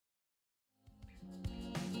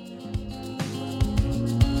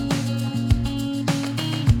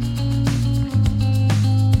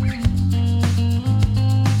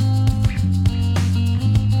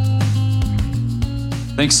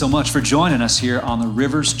Thanks so much for joining us here on the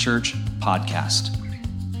Rivers Church podcast.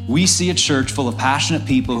 We see a church full of passionate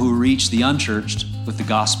people who reach the unchurched with the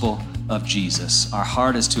gospel of Jesus. Our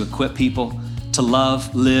heart is to equip people to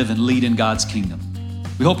love, live, and lead in God's kingdom.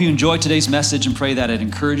 We hope you enjoyed today's message and pray that it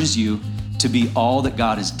encourages you to be all that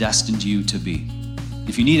God has destined you to be.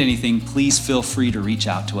 If you need anything, please feel free to reach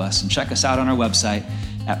out to us and check us out on our website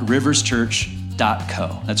at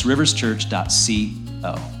riverschurch.co. That's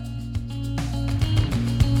riverschurch.co.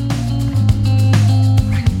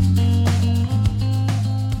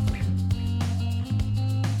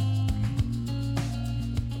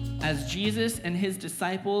 As Jesus and his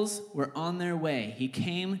disciples were on their way, he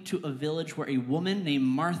came to a village where a woman named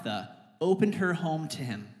Martha opened her home to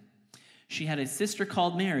him. She had a sister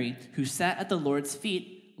called Mary who sat at the Lord's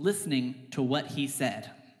feet listening to what he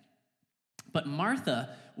said. But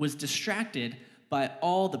Martha was distracted by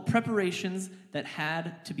all the preparations that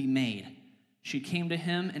had to be made. She came to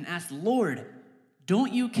him and asked, "Lord,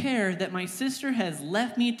 don't you care that my sister has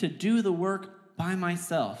left me to do the work by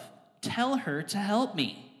myself? Tell her to help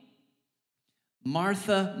me."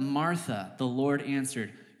 "Martha, Martha," the Lord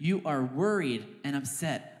answered, "you are worried and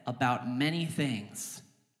upset about many things."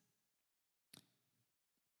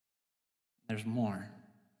 There's more.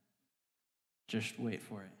 Just wait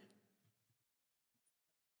for it.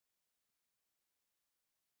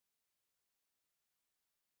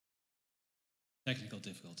 Technical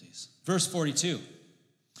difficulties. Verse 42.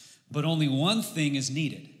 But only one thing is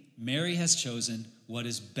needed. Mary has chosen what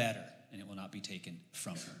is better, and it will not be taken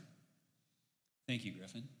from her. Thank you,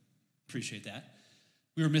 Griffin. Appreciate that.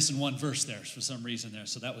 We were missing one verse there for some reason there,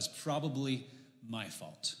 so that was probably my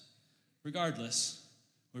fault. Regardless,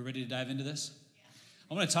 we're ready to dive into this? Yeah.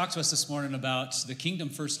 I want to talk to us this morning about the Kingdom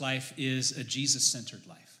First life is a Jesus-centered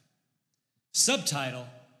life. Subtitle,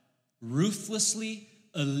 ruthlessly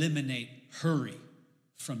eliminate hurry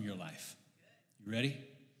from your life. You ready?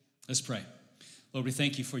 Let's pray. Lord, we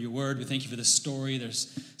thank you for your word. We thank you for this story.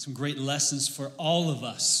 There's some great lessons for all of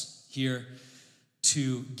us here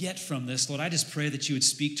to get from this. Lord, I just pray that you would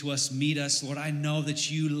speak to us, meet us. Lord, I know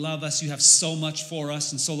that you love us. You have so much for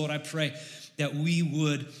us. And so, Lord, I pray that we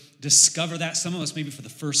would discover that. Some of us, maybe for the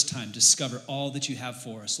first time, discover all that you have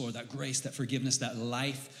for us. Lord, that grace, that forgiveness, that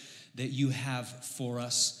life that you have for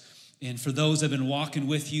us. And for those that have been walking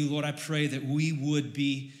with you, Lord, I pray that we would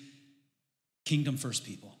be Kingdom First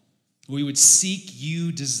people. We would seek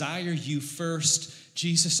you, desire you first.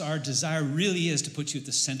 Jesus, our desire really is to put you at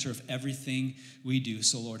the center of everything we do.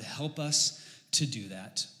 So, Lord, help us to do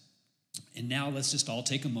that. And now let's just all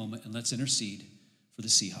take a moment and let's intercede for the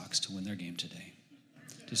Seahawks to win their game today.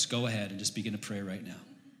 Just go ahead and just begin to pray right now.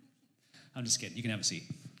 I'm just kidding. You can have a seat.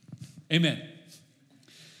 Amen.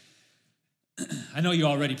 I know you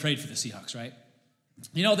already prayed for the Seahawks, right?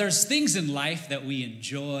 You know, there's things in life that we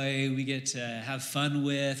enjoy, we get to have fun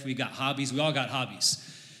with, we got hobbies, we all got hobbies.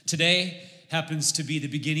 Today happens to be the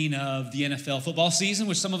beginning of the NFL football season,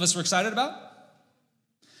 which some of us were excited about,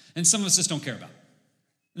 and some of us just don't care about.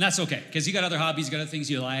 And that's okay, because you got other hobbies, you got other things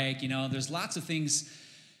you like, you know, there's lots of things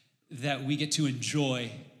that we get to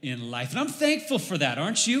enjoy in life. And I'm thankful for that,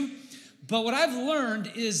 aren't you? But what I've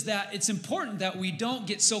learned is that it's important that we don't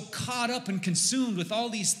get so caught up and consumed with all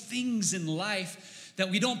these things in life that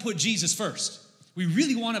we don't put Jesus first. We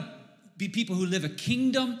really want to be people who live a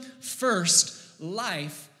kingdom first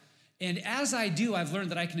life. And as I do, I've learned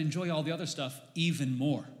that I can enjoy all the other stuff even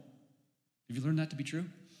more. Have you learned that to be true?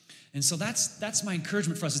 And so that's my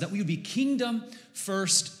encouragement for us, is that we would be kingdom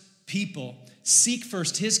first people. Seek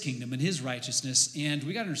first his kingdom and his righteousness. And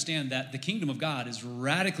we got to understand that the kingdom of God is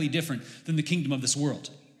radically different than the kingdom of this world.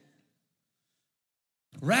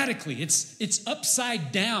 Radically. It's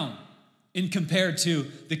upside down in compared to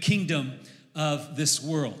the kingdom of this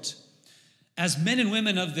world. As men and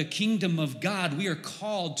women of the kingdom of God, we are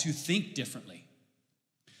called to think differently.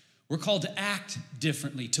 We're called to act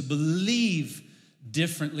differently, to believe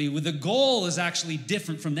differently. The goal is actually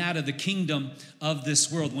different from that of the kingdom of this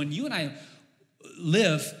world. When you and I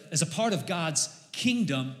live as a part of God's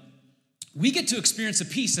kingdom, we get to experience a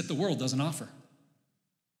peace that the world doesn't offer.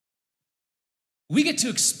 We get to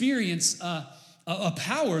experience a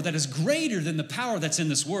power that is greater than the power that's in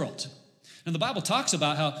this world. And the Bible talks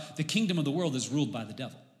about how the kingdom of the world is ruled by the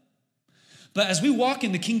devil. But as we walk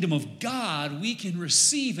in the kingdom of God, we can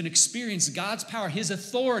receive and experience God's power, his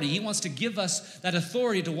authority. He wants to give us that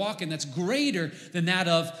authority to walk in that's greater than that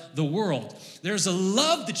of the world. There's a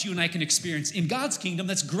love that you and I can experience in God's kingdom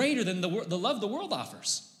that's greater than the love the world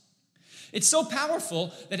offers. It's so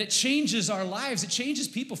powerful that it changes our lives. It changes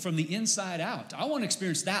people from the inside out. I want to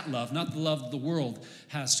experience that love, not the love the world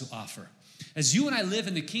has to offer. As you and I live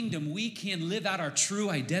in the kingdom, we can live out our true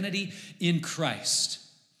identity in Christ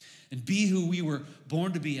and be who we were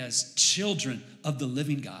born to be as children of the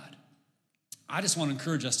living God. I just want to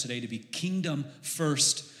encourage us today to be kingdom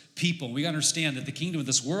first people. We understand that the kingdom of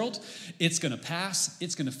this world, it's going to pass,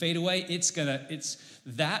 it's going to fade away, it's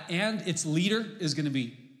that and its leader is going to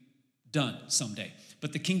be done someday.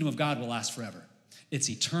 But the kingdom of God will last forever. It's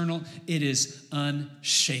eternal, it is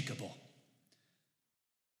unshakable.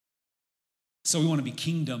 So we want to be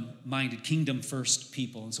kingdom-minded, kingdom-first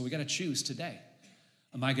people. And so we got to choose today.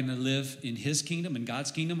 Am I going to live in his kingdom, in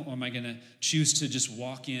God's kingdom, or am I going to choose to just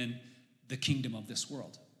walk in the kingdom of this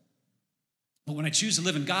world? But when I choose to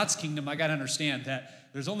live in God's kingdom, I got to understand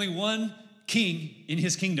that there's only one king in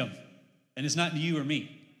his kingdom, and it's not you or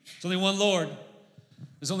me. There's only one Lord.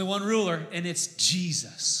 There's only one ruler, and it's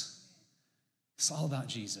Jesus. It's all about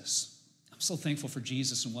Jesus. I'm so thankful for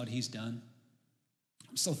Jesus and what he's done.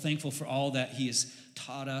 I'm so thankful for all that he has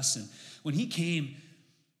taught us. And when he came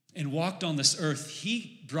and walked on this earth,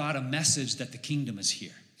 he brought a message that the kingdom is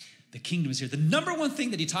here. The kingdom is here. The number one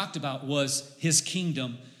thing that he talked about was his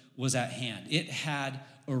kingdom was at hand. It had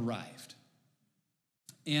arrived.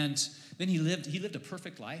 And then he lived a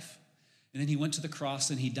perfect life. And then he went to the cross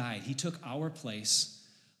and he died. He took our place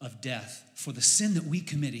of death for the sin that we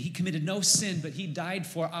committed. He committed no sin, but he died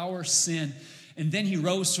for our sin. And then he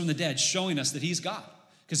rose from the dead, showing us that he's God.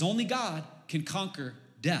 Because only God can conquer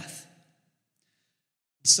death.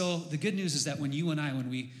 So the good news is that when you and I, when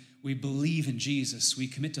we believe in Jesus, we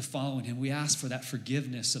commit to following him, we ask for that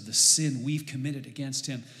forgiveness of the sin we've committed against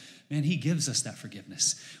him. Man, he gives us that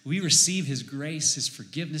forgiveness. We receive his grace, his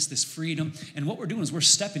forgiveness, this freedom. And what we're doing is we're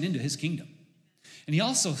stepping into his kingdom. And he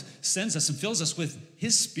also sends us and fills us with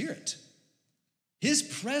his spirit. His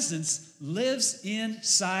presence lives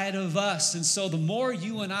inside of us. And so the more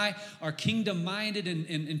you and I are kingdom-minded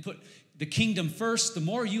and put the kingdom first, the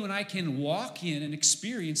more you and I can walk in and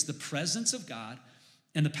experience the presence of God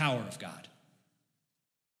and the power of God.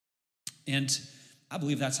 And I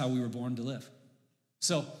believe that's how we were born to live.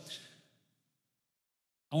 So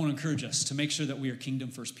I want to encourage us to make sure that we are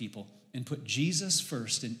kingdom first people and put Jesus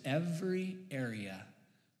first in every area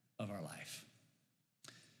of our life.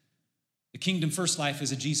 The kingdom first life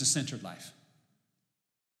is a Jesus-centered life.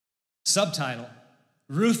 Subtitle,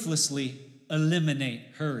 ruthlessly eliminate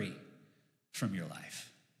hurry from your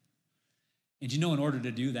life. And in order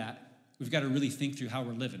to do that, we've got to really think through how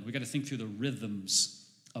we're living. We've got to think through the rhythms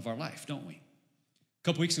of our life, don't we? A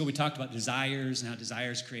couple weeks ago, we talked about desires and how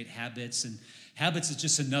desires create habits. And habits is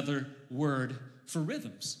just another word for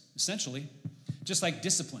rhythms, essentially. Just like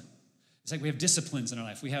discipline. It's like we have disciplines in our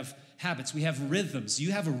life. We have habits. We have rhythms.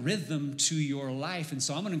 You have a rhythm to your life. And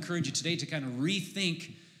so I'm going to encourage you today to kind of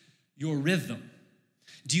rethink your rhythm.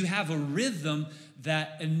 Do you have a rhythm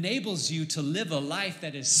that enables you to live a life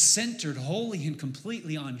that is centered wholly and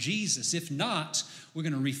completely on Jesus? If not, we're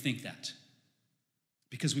going to rethink that.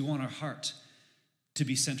 Because we want our heart to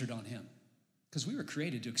be centered on him. Because we were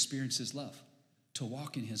created to experience his love, to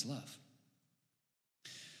walk in his love.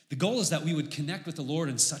 The goal is that we would connect with the Lord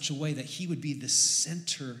in such a way that he would be the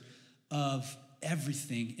center of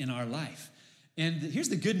everything in our life. And here's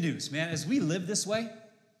the good news, man. As we live this way,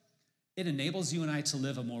 it enables you and I to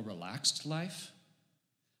live a more relaxed life,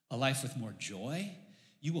 a life with more joy.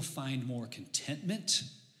 You will find more contentment.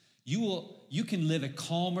 You can live a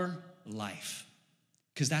calmer life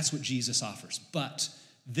because that's what Jesus offers. But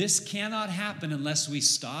this cannot happen unless we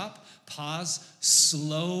stop, pause,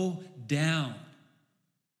 slow down.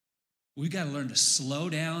 We've got to learn to slow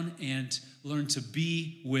down and learn to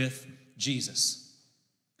be with Jesus.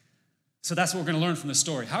 So that's what we're going to learn from this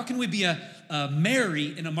story. How can we be a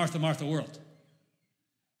Mary in a Martha world?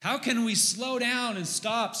 How can we slow down and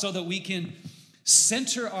stop so that we can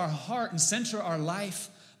center our heart and center our life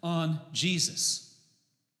on Jesus?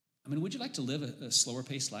 I mean, would you like to live a slower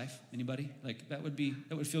paced life? Anybody? Like that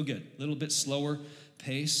would feel good. A little bit slower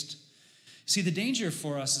paced. See, the danger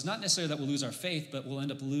for us is not necessarily that we'll lose our faith, but we'll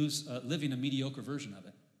end up living a mediocre version of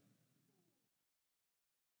it.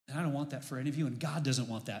 And I don't want that for any of you, and God doesn't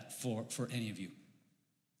want that for any of you.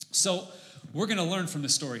 So we're going to learn from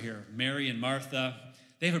this story here. Mary and Martha.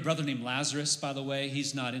 They have a brother named Lazarus, by the way.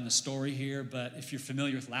 He's not in the story here, but if you're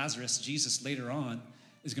familiar with Lazarus, Jesus later on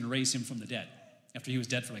is going to raise him from the dead after he was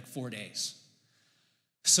dead for like 4 days.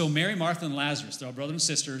 So Mary, Martha, and Lazarus, they're all brothers and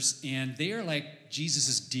sisters, and they are like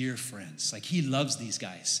Jesus' dear friends. Like he loves these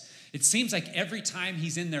guys. It seems like every time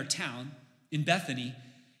he's in their town, in Bethany,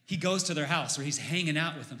 he goes to their house or he's hanging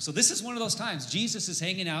out with them. So this is one of those times. Jesus is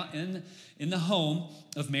hanging out in the home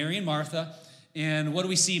of Mary and Martha. And what do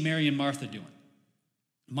we see Mary and Martha doing?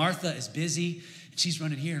 Martha is busy. And she's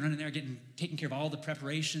running here and running there, taking care of all the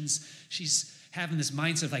preparations. She's having this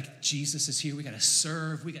mindset of like, Jesus is here. We got to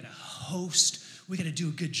serve. We got to host. We got to do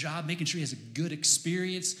a good job, making sure he has a good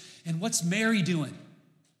experience. And what's Mary doing?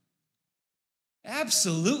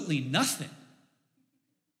 Absolutely nothing.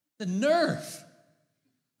 The nerve.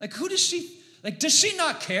 Like, who does she, like, does she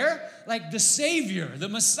not care? Like, the Savior, the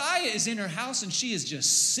Messiah is in her house and she is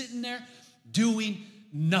just sitting there doing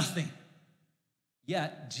nothing.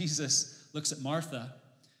 Yet, Jesus looks at Martha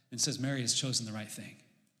and says, Mary has chosen the right thing.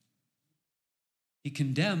 He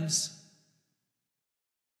condemns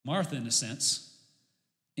Martha in a sense,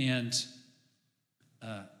 and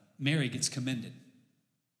Mary gets commended.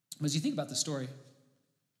 As you think about the story,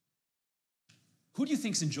 who do you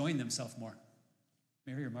think's enjoying themselves more,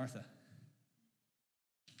 Mary or Martha?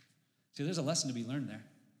 See, there's a lesson to be learned there.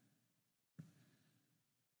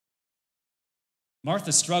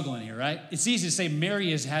 Martha's struggling here, right? It's easy to say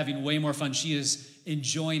Mary is having way more fun. She is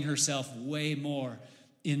enjoying herself way more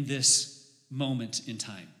in this moment in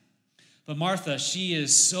time. But Martha, she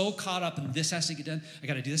is so caught up in this has to get done. I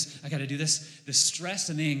got to do this. I got to do this. The stress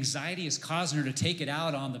and the anxiety is causing her to take it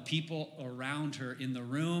out on the people around her in the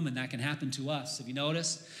room, and that can happen to us. Have you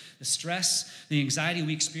noticed? The stress, the anxiety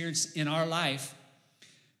we experience in our life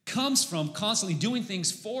comes from constantly doing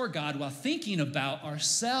things for God while thinking about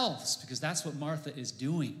ourselves, because that's what Martha is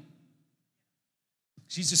doing.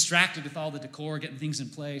 She's distracted with all the decor, getting things in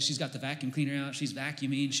place. She's got the vacuum cleaner out. She's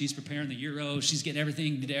vacuuming. She's preparing the gyros. She's getting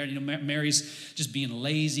everything there. You know, Mary's just being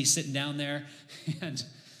lazy, sitting down there. And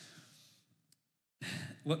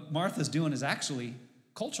what Martha's doing is actually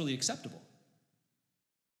culturally acceptable.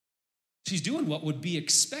 She's doing what would be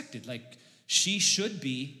expected. Like, she should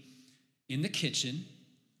be in the kitchen,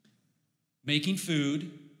 making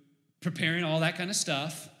food, preparing all that kind of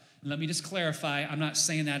stuff. And let me just clarify, I'm not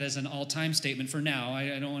saying that as an all-time statement for now.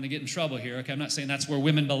 I don't want to get in trouble here, okay? I'm not saying that's where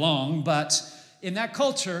women belong, but in that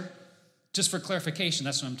culture, just for clarification,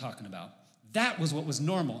 that's what I'm talking about. That was what was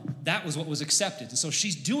normal. That was what was accepted. And so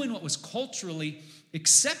she's doing what was culturally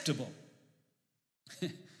acceptable.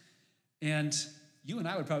 And you and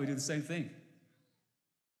I would probably do the same thing.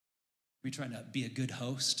 We're trying to be a good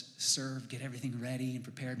host, serve, get everything ready and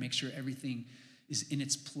prepared, make sure everything is in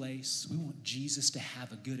its place. We want Jesus to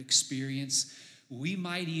have a good experience. We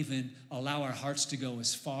might even allow our hearts to go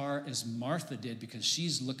as far as Martha did, because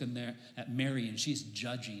she's looking there at Mary and she's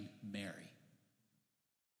judging Mary.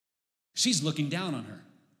 She's looking down on her.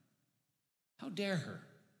 How dare her?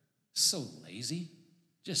 So lazy,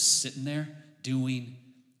 just sitting there doing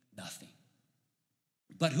nothing.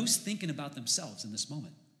 But who's thinking about themselves in this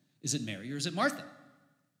moment? Is it Mary or is it Martha?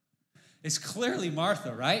 It's clearly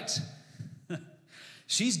Martha, right?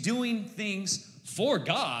 She's doing things for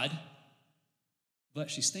God,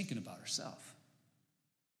 but she's thinking about herself.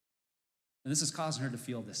 And this is causing her to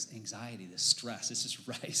feel this anxiety, this stress. It's just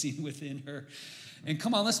rising within her. And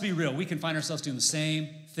come on, let's be real. We can find ourselves doing the same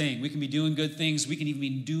thing. We can be doing good things. We can even be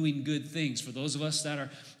doing good things. For those of us that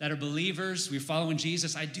are believers, we're following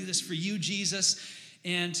Jesus. I do this for you, Jesus.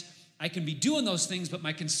 And I can be doing those things, but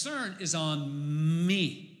my concern is on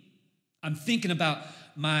me. I'm thinking about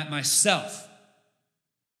myself.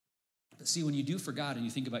 But see, when you do for God and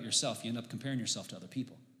you think about yourself, you end up comparing yourself to other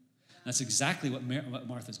people. And that's exactly what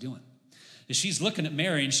Martha's doing. Is she's looking at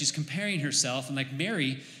Mary and she's comparing herself, and like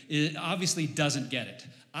Mary obviously doesn't get it.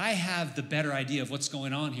 I have the better idea of what's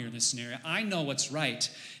going on here in this scenario. I know what's right.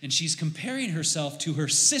 And she's comparing herself to her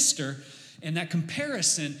sister, and that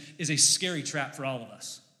comparison is a scary trap for all of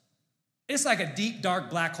us. It's like a deep, dark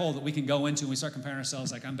black hole that we can go into and we start comparing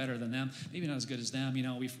ourselves like, I'm better than them, maybe not as good as them. You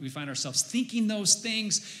know, we find ourselves thinking those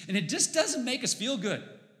things, and it just doesn't make us feel good.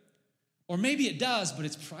 Or maybe it does, but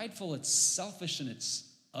it's prideful, it's selfish, and it's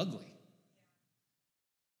ugly.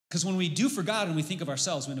 Because when we do for God and we think of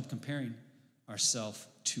ourselves, we end up comparing ourselves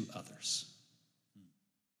to others.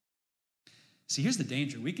 See, here's the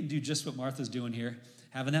danger. We can do just what Martha's doing here,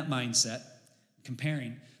 having that mindset,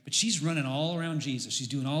 comparing, but she's running all around Jesus. She's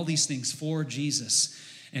doing all these things for Jesus.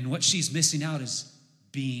 And what she's missing out is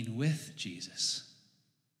being with Jesus.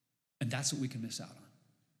 And that's what we can miss out on.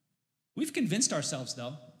 We've convinced ourselves,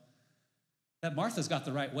 though, that Martha's got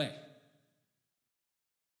the right way.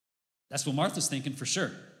 That's what Martha's thinking for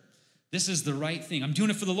sure. This is the right thing. I'm doing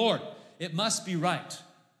it for the Lord. It must be right.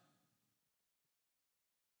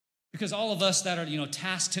 Because all of us that are,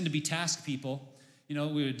 task tend to be task people.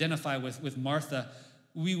 We identify with Martha.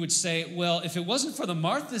 We would say, well, if it wasn't for the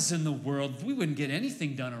Marthas in the world, we wouldn't get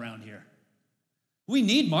anything done around here. We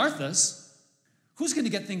need Marthas. Who's going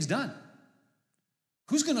to get things done?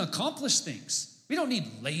 Who's going to accomplish things? We don't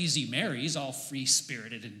need lazy Marys, all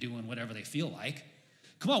free-spirited and doing whatever they feel like.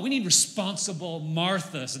 Come on, we need responsible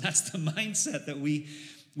Marthas, and that's the mindset that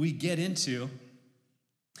we get into.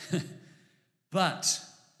 But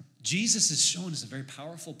Jesus is showing us a very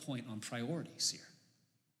powerful point on priorities here.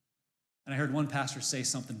 And I heard one pastor say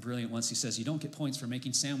something brilliant once. He says, you don't get points for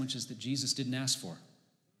making sandwiches that Jesus didn't ask for.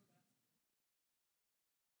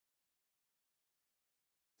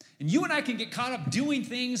 And you and I can get caught up doing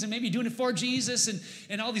things and maybe doing it for Jesus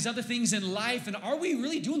and all these other things in life. And are we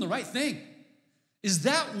really doing the right thing? Is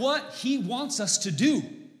that what he wants us to do?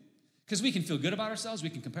 Because we can feel good about ourselves.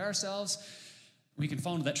 We can compare ourselves. We can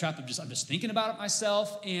fall into that trap of I'm just thinking about it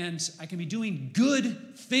myself. And I can be doing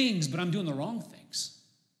good things, but I'm doing the wrong things.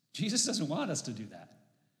 Jesus doesn't want us to do that.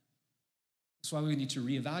 That's why we need to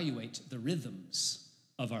reevaluate the rhythms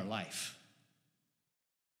of our life.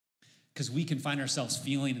 Because we can find ourselves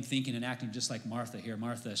feeling and thinking and acting just like Martha here.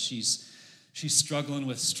 Martha, she's struggling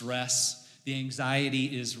with stress. The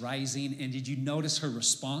anxiety is rising. And did you notice her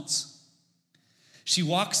response? She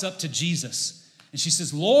walks up to Jesus and she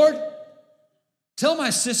says, Lord, tell my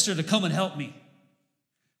sister to come and help me.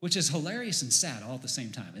 Which is hilarious and sad all at the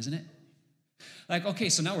same time, isn't it? Like, okay,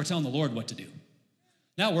 so now we're telling the Lord what to do.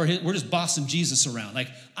 Now we're just bossing Jesus around. Like,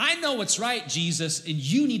 I know what's right, Jesus, and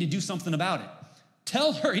you need to do something about it.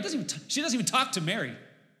 Tell her. She doesn't even talk to Mary.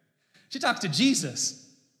 She talks to Jesus.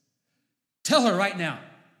 Tell her right now,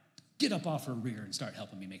 get up off her rear and start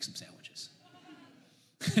helping me make some sandwiches.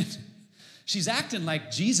 She's acting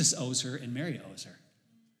like Jesus owes her and Mary owes her.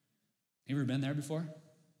 You ever been there before?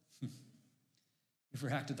 You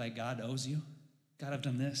ever acted like God owes you? God, I've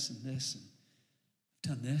done this and this and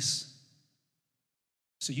I've done this.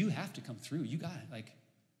 So you have to come through. You got it. Like,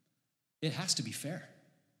 it has to be fair.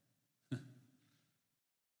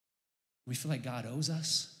 We feel like God owes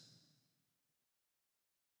us.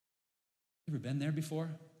 You ever been there before?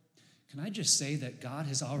 Can I just say that God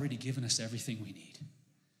has already given us everything we need?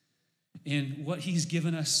 And what he's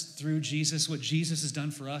given us through Jesus, what Jesus has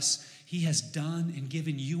done for us, he has done and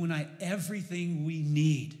given you and I everything we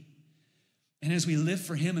need. And as we live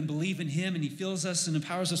for him and believe in him and he fills us and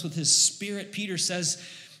empowers us with his Spirit, Peter says,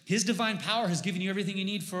 his divine power has given you everything you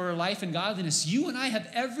need for life and godliness. You and I have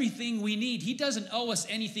everything we need. He doesn't owe us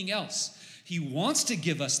anything else. He wants to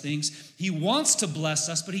give us things. He wants to bless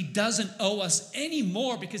us, but he doesn't owe us any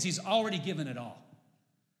more because he's already given it all.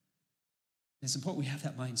 And it's important we have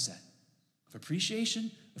that mindset of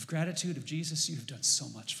appreciation, of gratitude, of Jesus. You have done so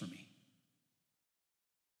much for me.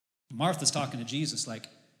 Martha's talking to Jesus like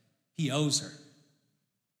he owes her.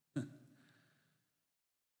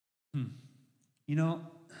 You know,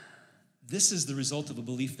 this is the result of a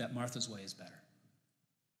belief that Martha's way is better.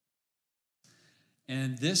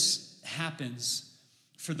 And this happens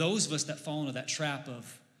for those of us that fall into that trap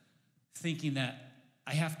of thinking that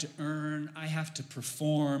I have to earn, I have to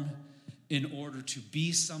perform in order to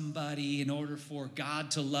be somebody, in order for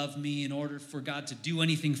God to love me, in order for God to do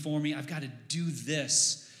anything for me. I've got to do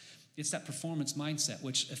this. It's that performance mindset,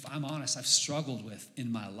 which, if I'm honest, I've struggled with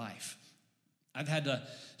in my life. I've had to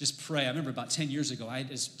just pray. I remember about 10 years ago, I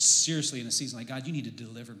was seriously in a season like, God, you need to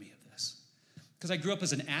deliver me of this. Because I grew up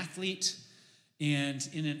as an athlete, and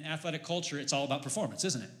in an athletic culture, it's all about performance,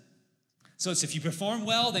 isn't it? So it's if you perform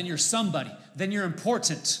well, then you're somebody. Then you're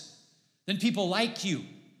important. Then people like you.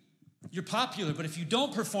 You're popular. But if you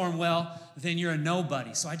don't perform well, then you're a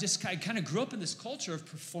nobody. So I kind of grew up in this culture of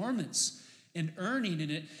performance and earning,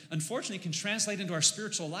 and it unfortunately can translate into our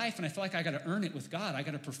spiritual life, and I feel like I got to earn it with God. I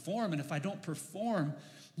got to perform, and if I don't perform,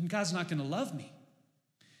 then God's not going to love me.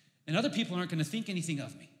 And other people aren't going to think anything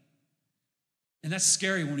of me. And that's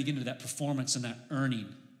scary when we get into that performance and that earning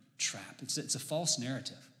trap. It's a false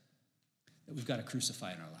narrative that we've got to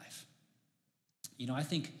crucify in our life. You know, I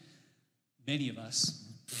think many of us,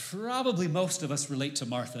 probably most of us, relate to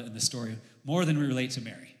Martha in this story more than we relate to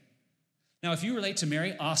Mary. Now, if you relate to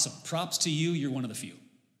Mary, awesome. Props to you. You're one of the few.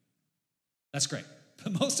 That's great.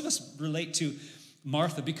 But most of us relate to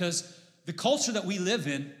Martha because the culture that we live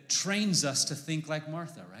in trains us to think like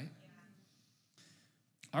Martha, right?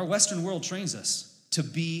 Our Western world trains us to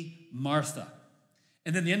be Martha.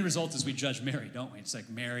 And then the end result is we judge Mary, don't we? It's like,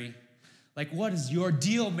 Mary, like, what is your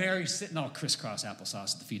deal, Mary, sitting all crisscross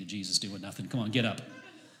applesauce at the feet of Jesus doing nothing? Come on, get up.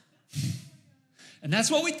 And that's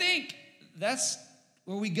what we think. That's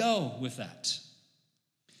where we go with that.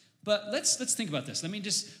 But let's think about this. Let me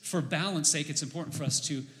just, for balance sake, it's important for us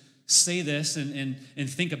to say this and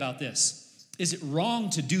think about this. Is it wrong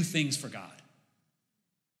to do things for God?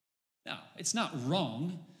 No, it's not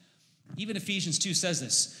wrong. Even Ephesians 2 says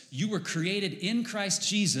this. You were created in Christ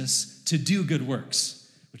Jesus to do good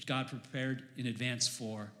works, which God prepared in advance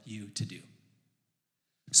for you to do.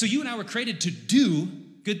 So you and I were created to do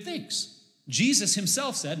good things. Jesus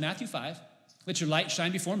himself said, Matthew 5, let your light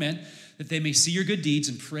shine before men, that they may see your good deeds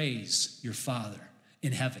and praise your Father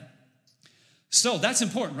in heaven. So that's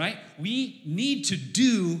important, right? We need to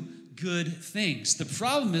do good things. The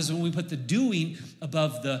problem is when we put the doing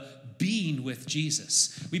above the being with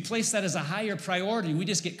Jesus. We place that as a higher priority. We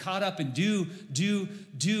just get caught up in do,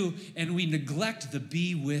 and we neglect the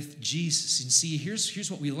be with Jesus. And see, here's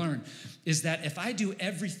what we learn, is that if I do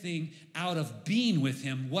everything out of being with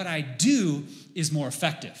him, what I do is more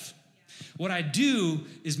effective. What I do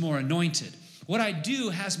is more anointed. What I do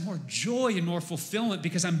has more joy and more fulfillment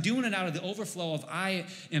because I'm doing it out of the overflow of I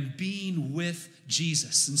am being with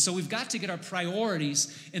Jesus. And so we've got to get our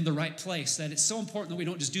priorities in the right place, that it's so important that we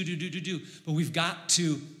don't just do, but we've got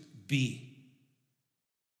to be.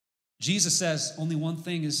 Jesus says only one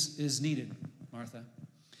thing is needed, Martha,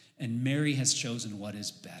 and Mary has chosen what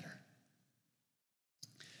is better.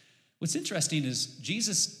 What's interesting is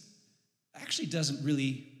Jesus actually doesn't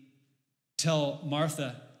really tell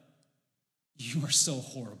Martha, you are so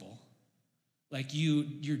horrible. Like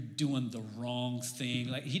you're doing the wrong thing.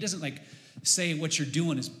 Like he doesn't say what you're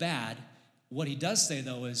doing is bad. What he does say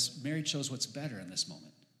though is Mary chose what's better in this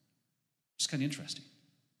moment. It's kind of interesting.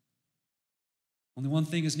 Only one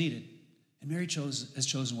thing is needed, and Mary has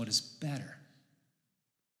chosen what is better.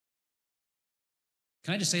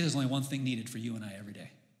 Can I just say there's only one thing needed for you and I every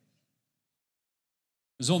day?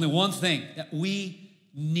 There's only one thing that we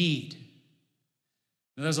need.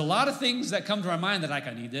 Now, there's a lot of things that come to our mind that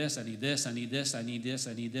I need this, I need this, I need this, I need this,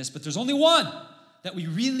 I need this, but there's only one that we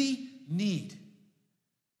really need.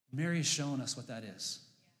 Mary has shown us what that is.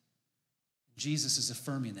 Jesus is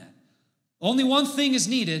affirming that. Only one thing is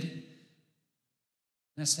needed, and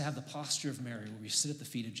that's to have the posture of Mary where we sit at the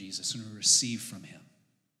feet of Jesus and we receive from him.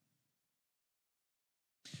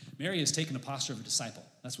 Mary has taken the posture of a disciple.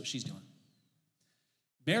 That's what she's doing.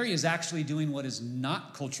 Mary is actually doing what is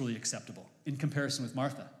not culturally acceptable in comparison with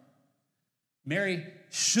Martha. Mary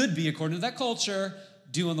should be, according to that culture,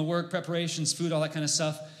 doing the work, preparations, food, all that kind of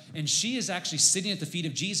stuff. And she is actually sitting at the feet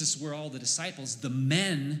of Jesus where all the disciples, the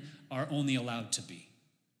men, are only allowed to be.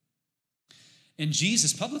 And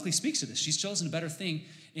Jesus publicly speaks to this. She's chosen a better thing,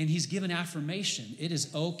 and he's given affirmation. It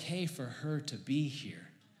is okay for her to be here.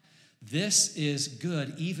 This is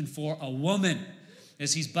good even for a woman,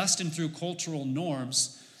 as he's busting through cultural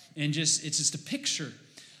norms. And it's just a picture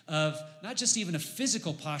of not just even a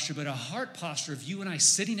physical posture, but a heart posture of you and I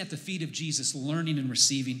sitting at the feet of Jesus, learning and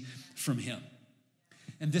receiving from him.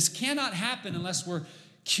 And this cannot happen unless we're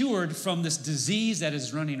cured from this disease that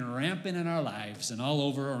is running rampant in our lives and all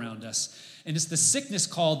over around us. And it's the sickness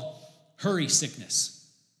called hurry sickness.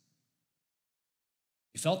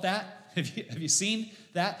 You felt that? Have you seen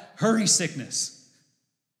that? Hurry sickness.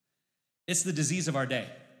 It's the disease of our day.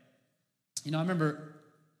 You know, I remember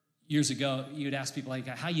years ago, you'd ask people, like,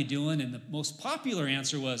 how you doing? And the most popular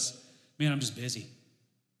answer was, man, I'm just busy.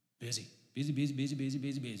 Busy.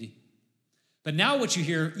 But now what you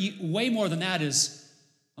hear way more than that is,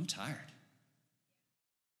 I'm tired.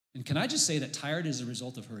 And can I just say that tired is a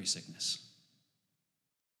result of hurry sickness?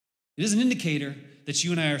 It is an indicator that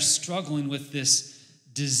you and I are struggling with this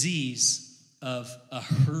disease of a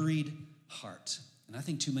hurried heart. And I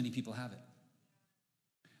think too many people have it.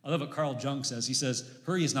 I love what Carl Jung says. He says,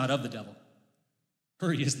 hurry is not of the devil.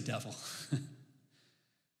 Hurry is the devil.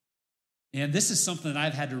 And this is something that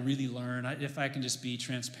I've had to really learn. If I can just be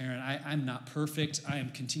transparent, I'm not perfect. I am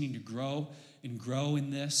continuing to grow in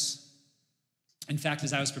this. In fact,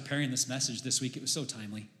 as I was preparing this message this week, it was so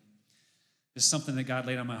timely. It's something that God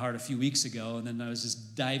laid on my heart a few weeks ago, and then I was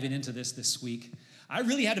just diving into this week. I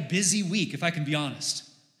really had a busy week, if I can be honest.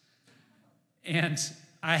 And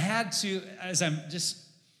I had to, as I'm just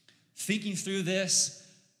thinking through this,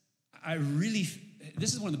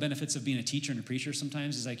 this is one of the benefits of being a teacher and a preacher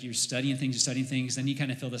sometimes, is like you're studying things, then you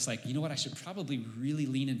kind of feel this like, you know what, I should probably really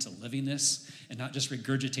lean into living this and not just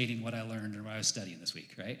regurgitating what I learned or what I was studying this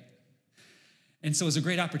week, right? And so it was a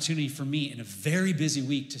great opportunity for me in a very busy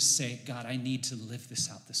week to say, God, I need to live this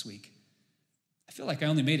out this week. I feel like I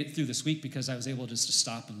only made it through this week because I was able just to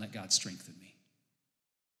stop and let God strengthen me.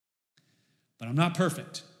 But I'm not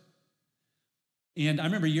perfect. And I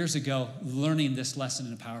remember years ago learning this lesson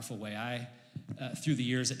in a powerful way. I, through the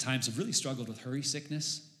years, at times have really struggled with hurry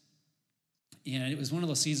sickness. And it was one of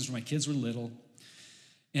those seasons where my kids were little.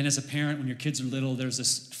 And as a parent, when your kids are little, there's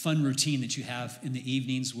this fun routine that you have in the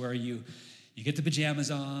evenings where you get the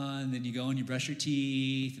pajamas on, then you go and you brush your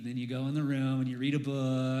teeth, and then you go in the room and you read a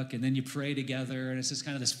book, and then you pray together, and it's just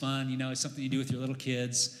kind of this fun, it's something you do with your little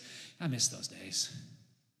kids. I miss those days.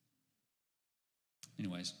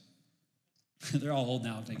 Anyways, they're all old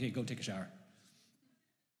now. Like, hey, go take a shower.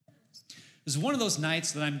 was one of those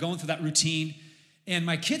nights that I'm going through that routine, and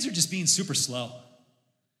my kids are just being super slow.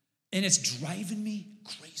 And it's driving me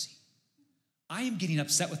crazy. I am getting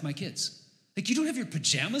upset with my kids. Like, you don't have your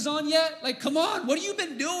pajamas on yet? Like, come on, what have you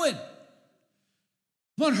been doing?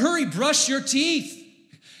 Come on, hurry, brush your teeth.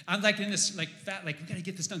 I'm like in this like fat, like, we gotta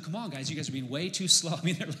get this done. Come on, guys, you guys are being way too slow. I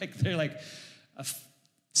mean, they're like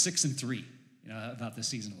 6 and 3, about this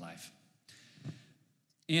season of life.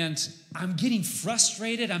 And I'm getting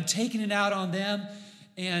frustrated. I'm taking it out on them.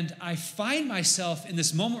 And I find myself in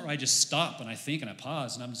this moment where I just stop and I think and I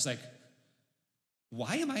pause and I'm just like,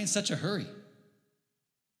 why am I in such a hurry?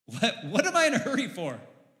 What am I in a hurry for?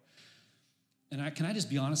 And can I just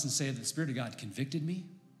be honest and say that the Spirit of God convicted me?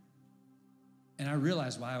 And I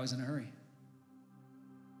realized why I was in a hurry.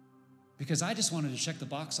 Because I just wanted to check the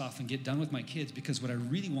box off and get done with my kids, because what I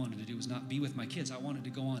really wanted to do was not be with my kids. I wanted to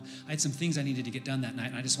go on. I had some things I needed to get done that night,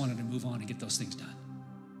 and I just wanted to move on and get those things done.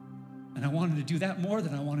 And I wanted to do that more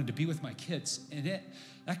than I wanted to be with my kids. And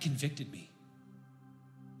that convicted me.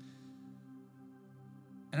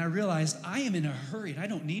 And I realized I am in a hurry, and I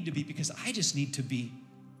don't need to be, because I just need to be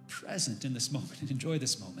present in this moment and enjoy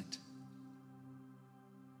this moment.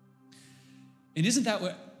 And isn't that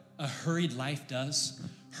what a hurried life does?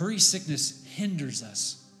 Hurry sickness hinders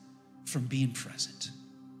us from being present.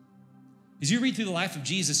 As you read through the life of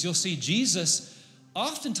Jesus, you'll see Jesus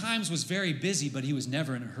oftentimes was very busy, but he was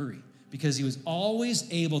never in a hurry because he was always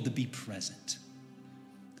able to be present.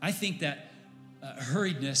 I think that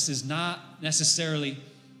hurriedness is not necessarily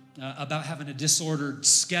about having a disordered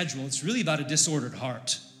schedule. It's really about a disordered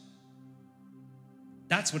heart.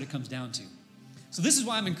 That's what it comes down to. So this is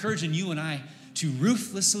why I'm encouraging you and I to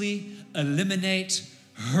ruthlessly eliminate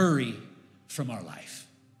hurry from our life.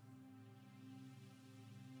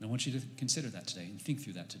 And I want you to consider that today and think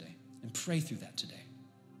through that today and pray through that today.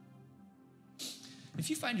 If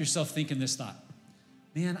you find yourself thinking this thought,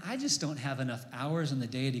 man, I just don't have enough hours in the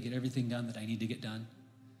day to get everything done that I need to get done,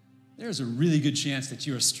 there's a really good chance that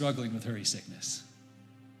you are struggling with hurry sickness.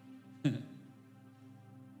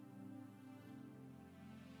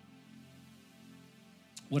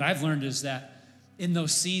 What I've learned is that in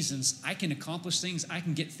those seasons, I can accomplish things, I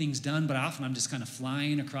can get things done, but often I'm just kind of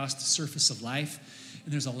flying across the surface of life,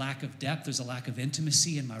 and there's a lack of depth, there's a lack of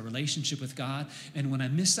intimacy in my relationship with God, and when I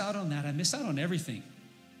miss out on that, I miss out on everything,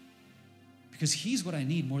 because he's what I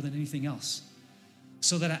need more than anything else,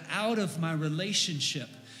 so that out of my relationship,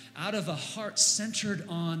 out of a heart centered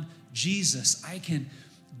on Jesus, I can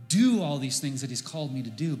do all these things that he's called me to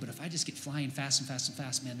do. But if I just get flying fast and fast and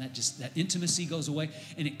fast, man, that intimacy goes away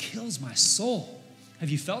and it kills my soul. Have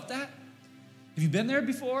you felt that? Have you been there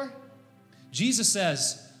before? Jesus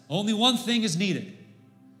says, only one thing is needed,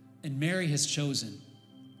 and Mary has chosen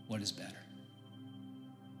what is better.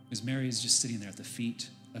 Because Mary is just sitting there at the feet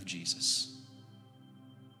of Jesus.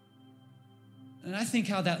 And I think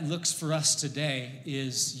how that looks for us today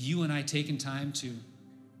is you and I taking time to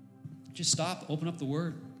just stop, open up the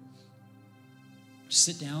Word, just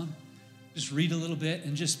sit down, just read a little bit,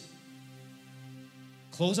 and just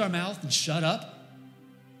close our mouth and shut up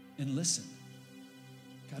and listen.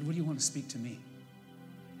 God, what do you want to speak to me?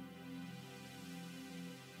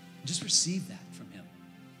 Just receive that from him.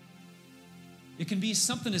 It can be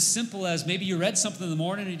something as simple as maybe you read something in the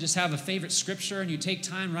morning and you just have a favorite scripture and you take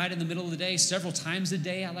time right in the middle of the day. Several times a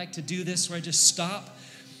day, I like to do this where I just stop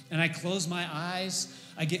and I close my eyes.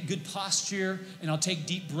 I get good posture and I'll take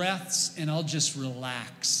deep breaths and I'll just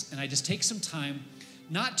relax. And I just take some time,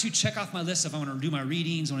 not to check off my list if I want to do my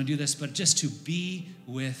readings, I want to do this, but just to be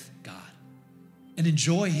with God and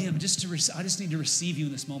enjoy him. I just need to receive you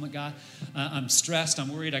in this moment, God. I'm stressed,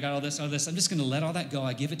 I'm worried, I got all this. I'm just going to let all that go.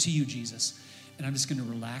 I give it to you, Jesus. And I'm just going to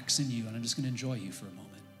relax in you and I'm just going to enjoy you for a moment.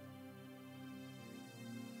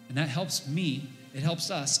 And that helps me, it helps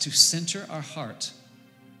us to center our heart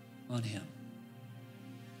on him.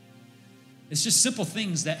 It's just simple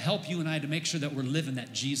things that help you and I to make sure that we're living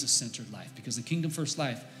that Jesus-centered life, because the Kingdom First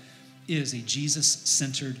life is a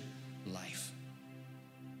Jesus-centered life.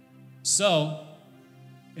 So,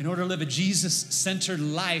 in order to live a Jesus-centered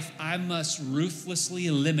life, I must ruthlessly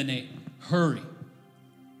eliminate hurry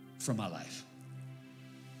from my life.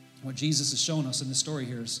 What Jesus has shown us in the story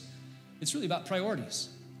here is it's really about priorities.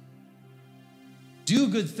 Do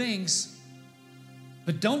good things,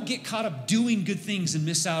 but don't get caught up doing good things and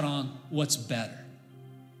miss out on what's better.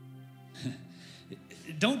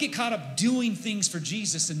 Don't get caught up doing things for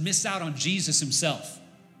Jesus and miss out on Jesus himself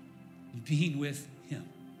and being with him.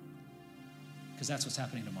 Because that's what's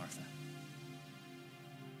happening to Martha.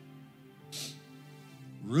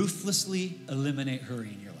 Ruthlessly eliminate hurry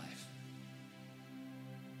in your life.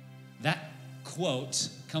 That quote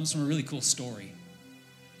comes from a really cool story.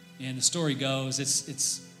 And the story goes,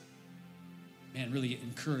 it's really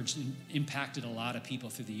encouraged and impacted a lot of people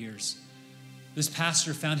through the years. This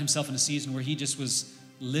pastor found himself in a season where he just was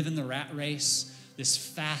living the rat race, this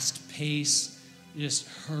fast pace, just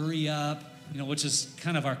hurry up, which is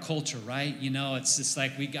kind of our culture, right? It's just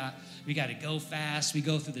like we got to go fast. We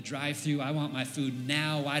go through the drive-thru. I want my food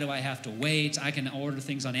now. Why do I have to wait? I can order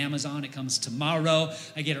things on Amazon. It comes tomorrow.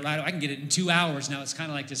 I get it right. I can get it in 2 hours now. It's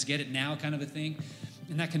kind of like just get it now kind of a thing.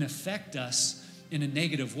 And that can affect us in a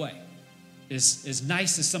negative way, as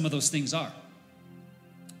nice as some of those things are.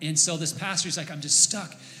 And so this pastor's like, I'm just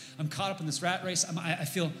stuck. I'm caught up in this rat race. I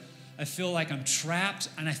feel like I'm trapped,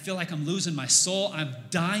 and I feel like I'm losing my soul. I'm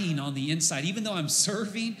dying on the inside. Even though I'm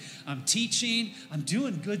serving, I'm teaching, I'm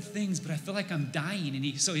doing good things, but I feel like I'm dying. And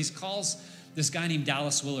he calls this guy named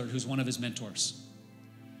Dallas Willard, who's one of his mentors.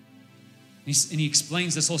 And he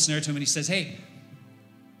explains this whole scenario to him, and he says, hey,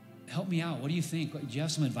 help me out. What do you think? Do you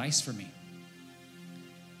have some advice for me?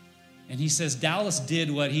 And he says Dallas did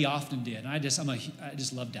what he often did. And I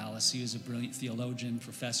just love Dallas. He was a brilliant theologian,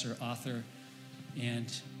 professor, author,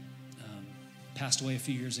 and passed away a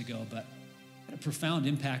few years ago, but had a profound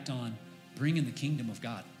impact on bringing the kingdom of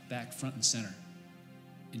God back front and center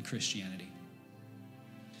in Christianity.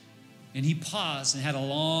 And he paused and had a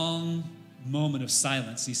long moment of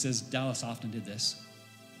silence. He says Dallas often did this.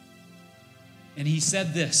 And he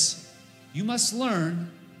said this: you must learn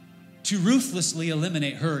to ruthlessly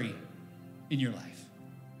eliminate hurry in your life.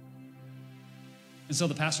 And so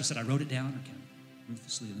the pastor said, I wrote it down. I can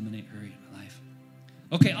ruthlessly eliminate hurry in my life.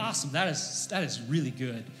 Okay, awesome. That is really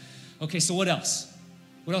good. Okay, so what else?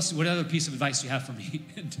 What other piece of advice do you have for me?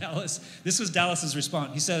 And this was Dallas's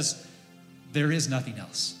response. He says, there is nothing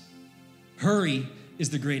else. Hurry is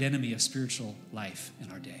the great enemy of spiritual life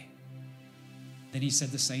in our day. Then he said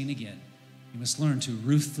the saying again, you must learn to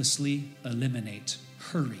ruthlessly eliminate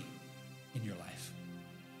hurry in your life.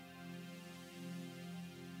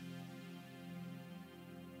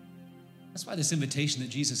 That's why this invitation that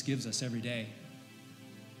Jesus gives us every day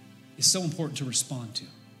is so important to respond to.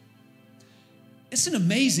 It's an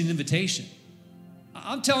amazing invitation.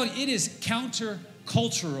 I'm telling you, it is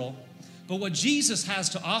countercultural, but what Jesus has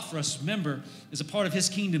to offer us, remember, as a part of his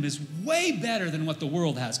kingdom is way better than what the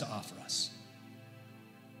world has to offer us.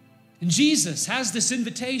 And Jesus has this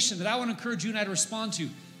invitation that I want to encourage you and I to respond to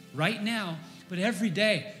right now, but every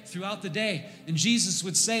day, throughout the day. And Jesus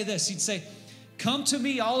would say this, he'd say, come to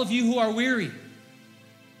me, all of you who are weary.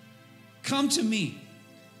 Come to me.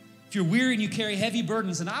 If you're weary and you carry heavy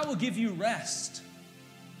burdens, and I will give you rest.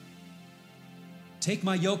 Take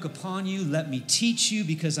my yoke upon you. Let me teach you,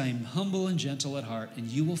 because I am humble and gentle at heart, and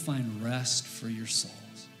you will find rest for your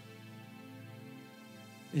souls.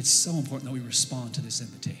 It's so important that we respond to this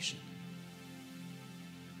invitation.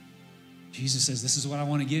 Jesus says, this is what I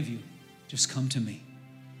want to give you. Just come to me.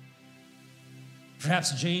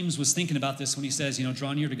 Perhaps James was thinking about this when he says,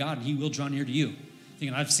 draw near to God, and he will draw near to you.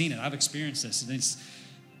 Thinking, I've seen it. I've experienced this. And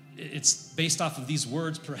it's based off of these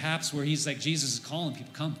words, perhaps, where he's like, Jesus is calling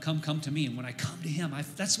people, come to me. And when I come to him,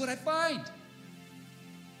 that's what I find.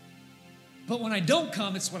 But when I don't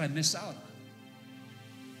come, it's what I miss out on.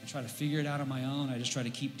 I try to figure it out on my own. I just try to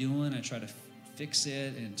keep doing. I try to fix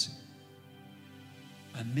it. And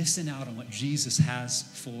I'm missing out on what Jesus has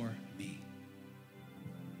for me.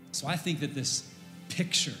 So I think that this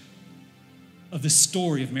picture of the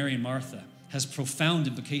story of Mary and Martha has profound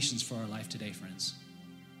implications for our life today, friends.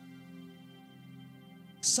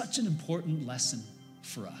 Such an important lesson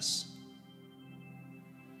for us.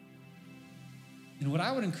 And what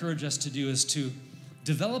I would encourage us to do is to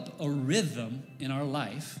develop a rhythm in our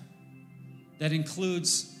life that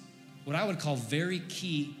includes what I would call very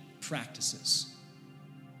key practices.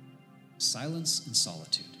 Silence and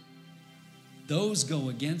solitude. Those go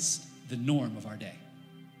against the norm of our day.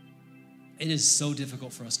 It is so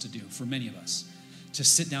difficult for us to do, for many of us, to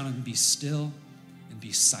sit down and be still and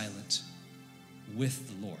be silent with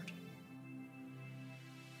the Lord.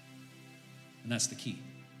 And that's the key.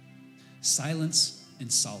 Silence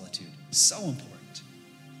and solitude. So important.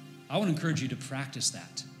 I want to encourage you to practice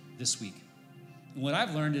that this week. And what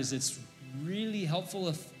I've learned is it's really helpful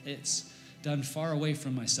if it's done far away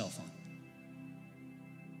from my cell phone.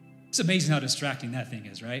 It's amazing how distracting that thing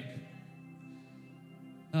is, right?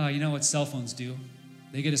 Oh, you know what cell phones do?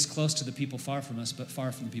 They get us close to the people far from us, but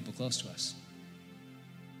far from the people close to us.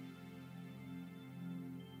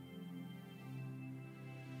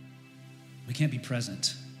 We can't be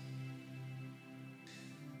present.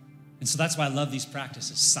 And so that's why I love these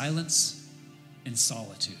practices, silence and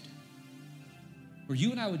solitude, where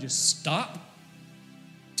you and I would just stop,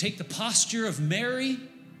 take the posture of Mary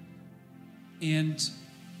and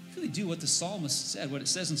really do what the psalmist said, what it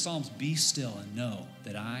says in Psalms, be still and know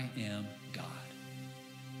that I am God.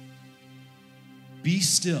 Be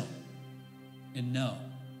still and know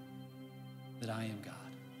that I am God.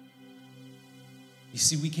 You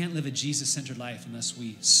see, we can't live a Jesus-centered life unless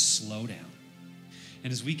we slow down.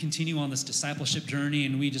 And as we continue on this discipleship journey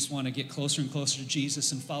and we just want to get closer and closer to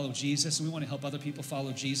Jesus and follow Jesus, and we want to help other people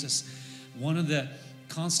follow Jesus, one of the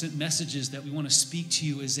constant messages that we want to speak to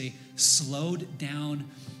you is a slowed down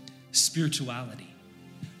spirituality,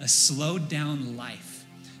 a slowed down life.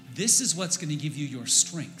 This is what's going to give you your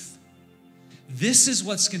strength. This is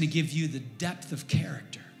what's going to give you the depth of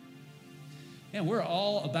character. And we're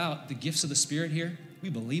all about the gifts of the Spirit here. We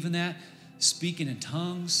believe in that. Speaking in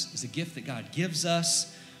tongues is a gift that God gives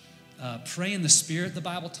us. Pray in the Spirit, the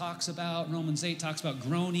Bible talks about. Romans 8 talks about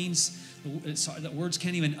groanings that words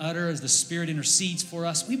can't even utter as the Spirit intercedes for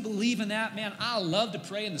us. We believe in that, man. I love to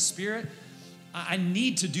pray in the Spirit. I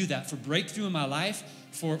need to do that for breakthrough in my life,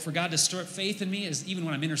 for God to stir up faith in me, as even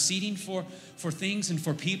when I'm interceding for things and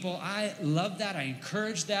for people. I love that. I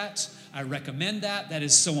encourage that. I recommend that. That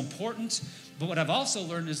is so important. But what I've also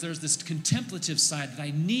learned is there's this contemplative side that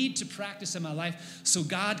I need to practice in my life so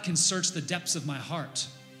God can search the depths of my heart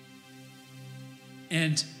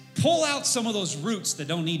and pull out some of those roots that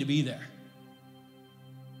don't need to be there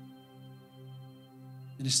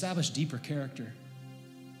and establish deeper character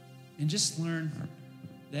and just learn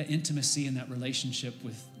that intimacy and that relationship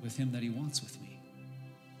with Him that He wants with me.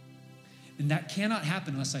 And that cannot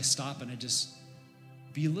happen unless I stop and I just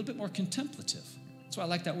be a little bit more contemplative. That's why I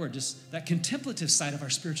like that word. Just that contemplative side of our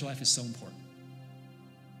spiritual life is so important.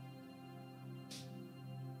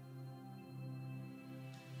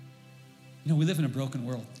 You know, we live in a broken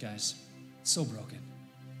world, guys. So broken.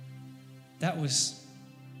 That was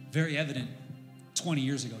very evident 20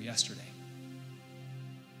 years ago yesterday.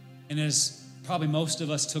 And as probably most of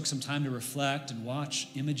us took some time to reflect and watch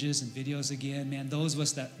images and videos again, man, those of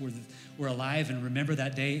us that were alive and remember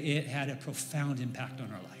that day, it had a profound impact on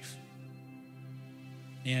our life.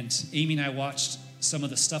 And Amy and I watched some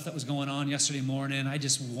of the stuff that was going on yesterday morning. I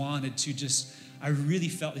just wanted to I really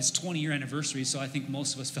felt it's 20-year anniversary, so I think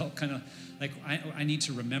most of us felt kind of like I need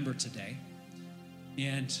to remember today.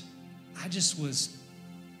 And I just this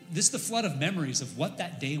is the flood of memories of what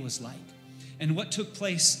that day was like and what took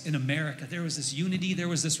place in America. There was this unity, there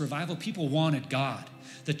was this revival. People wanted God.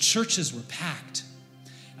 The churches were packed.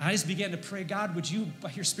 And I just began to pray, God, would you,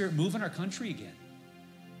 by your Spirit, move in our country again?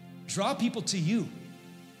 Draw people to you.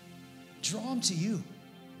 Draw them to you.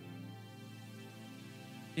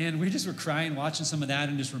 And we just were crying, watching some of that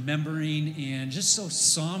and just remembering and just so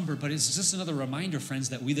somber, but it's just another reminder, friends,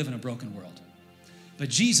 that we live in a broken world. But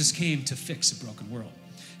Jesus came to fix a broken world.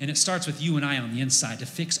 And it starts with you and I on the inside to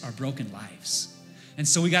fix our broken lives. And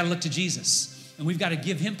so we got to look to Jesus and we've got to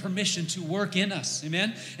give Him permission to work in us.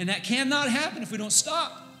 Amen? And that cannot happen if we don't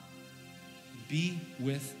stop. Be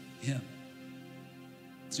with Him.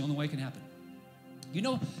 It's the only way it can happen. You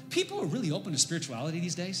know, people are really open to spirituality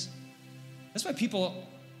these days. That's why people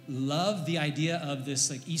love the idea of this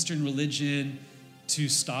like Eastern religion, to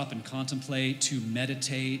stop and contemplate, to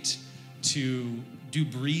meditate, to do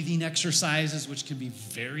breathing exercises, which can be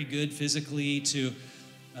very good physically, to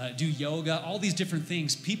do yoga, all these different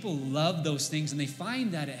things. People love those things and they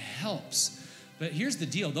find that it helps. But here's the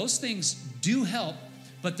deal. Those things do help,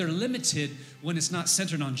 but they're limited when it's not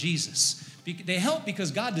centered on Jesus. They help because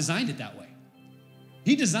God designed it that way.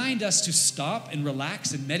 He designed us to stop and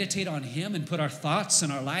relax and meditate on Him and put our thoughts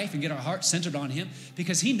and our life and get our heart centered on Him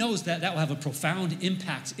because He knows that will have a profound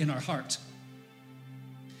impact in our heart.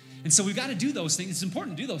 And so we've got to do those things. It's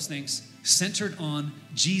important to do those things centered on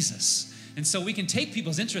Jesus. And so we can take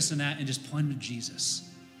people's interest in that and just point them to Jesus.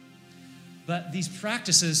 But these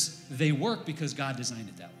practices, they work because God designed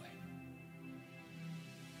it that way.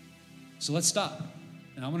 So let's stop.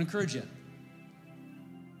 And I want to encourage you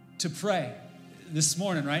to pray this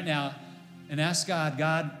morning, right now, and ask God,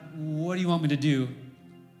 God, what do you want me to do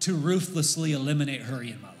to ruthlessly eliminate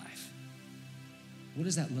hurry in my life? What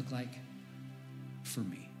does that look like for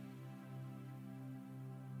me?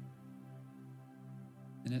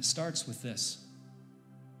 And it starts with this.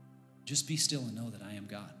 Just be still and know that I am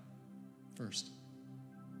God first.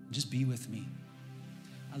 Just be with me.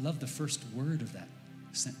 I love the first word of that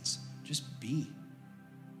sentence. Just be.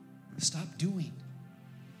 Stop doing.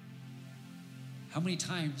 How many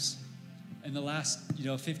times in the last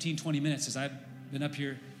 15, 20 minutes as I've been up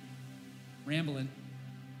here rambling,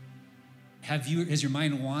 has your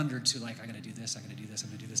mind wandered to like, I got to do this, I'm going to do this, I'm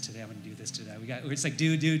going to do this today, I'm going to do this today. It's like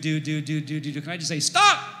do. Can I just say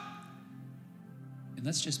stop? and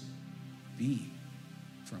let's just be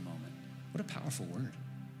for a moment. What a powerful word.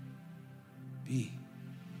 Be.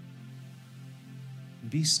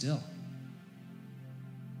 Be still.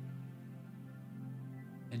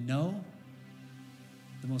 And know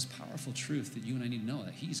the most powerful truth that you and I need to know,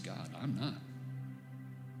 that he's God. I'm not.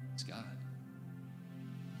 He's God.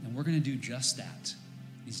 And we're going to do just that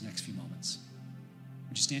these next few moments.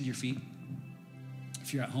 Would you stand to your feet?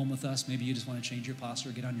 If you're at home with us, maybe you just want to change your posture,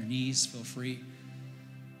 get on your knees, feel free.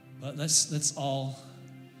 But let's all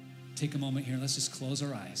take a moment here. Let's just close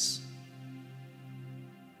our eyes.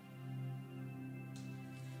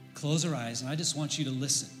 Close our eyes, and I just want you to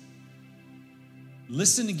listen.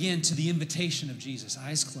 Listen again to the invitation of Jesus,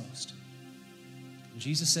 eyes closed. And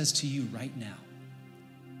Jesus says to you right now,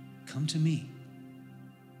 come to me,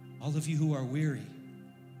 all of you who are weary,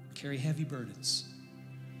 carry heavy burdens,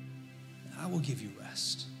 and I will give you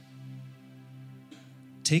rest.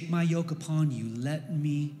 Take my yoke upon you, let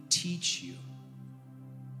me teach you,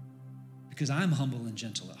 because I'm humble and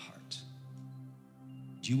gentle at heart.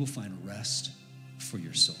 You will find rest for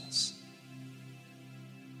your souls.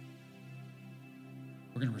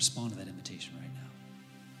 We're going to respond to that invitation right now.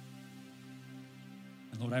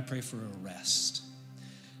 And Lord, I pray for a rest.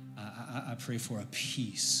 I pray for a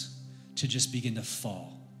peace to just begin to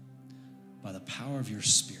fall by the power of your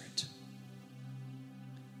Spirit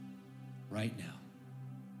right now.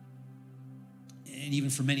 And even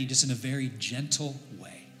for many, just in a very gentle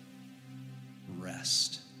way,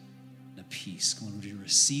 rest and a peace. Come on, would you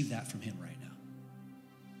receive that from him right now?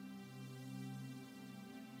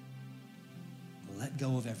 Let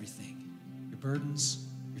go of everything. Your burdens,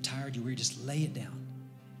 you're tired, you're weary, just lay it down.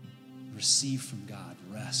 Receive from God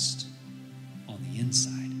rest on the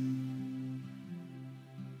inside.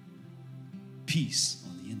 Peace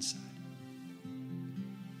on the inside.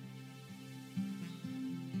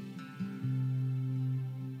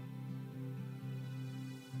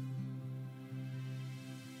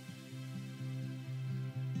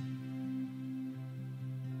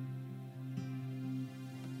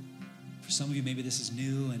 For some of you, maybe this is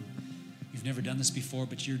new and you've never done this before,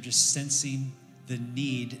 but you're just sensing the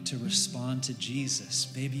need to respond to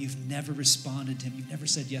Jesus. Maybe you've never responded to him. You've never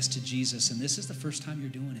said yes to Jesus, and this is the first time you're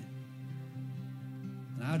doing it.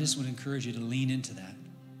 And I just would encourage you to lean into that.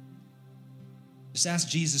 Just ask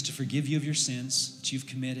Jesus to forgive you of your sins that you've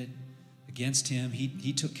committed against him.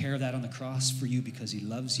 He took care of that on the cross for you because he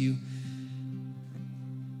loves you.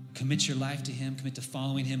 Commit your life to him, commit to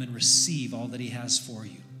following him, and receive all that he has for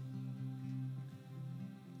you.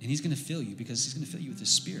 And he's going to fill you, because he's going to fill you with his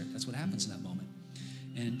Spirit. That's what happens in that moment.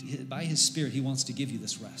 And by his Spirit, he wants to give you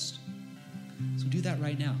this rest. So do that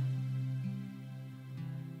right now.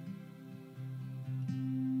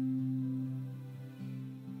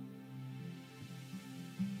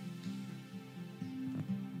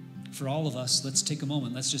 For all of us, let's take a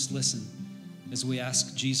moment. Let's just listen as we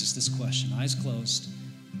ask Jesus this question. Eyes closed.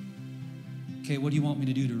 Okay, what do you want me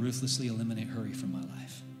to do to ruthlessly eliminate hurry from my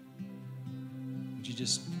life? Would you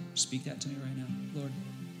just speak that to me right now, Lord?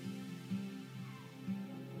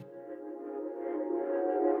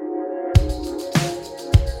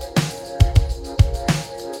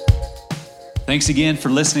 Thanks again for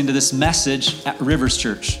listening to this message at Rivers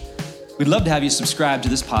Church. We'd love to have you subscribe to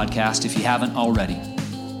this podcast if you haven't already.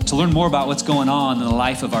 To learn more about what's going on in the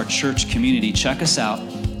life of our church community, check us out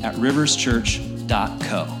at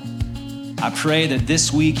riverschurch.co. I pray that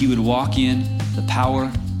this week you would walk in the power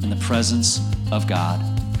and the presence of God.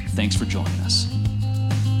 Thanks for joining us.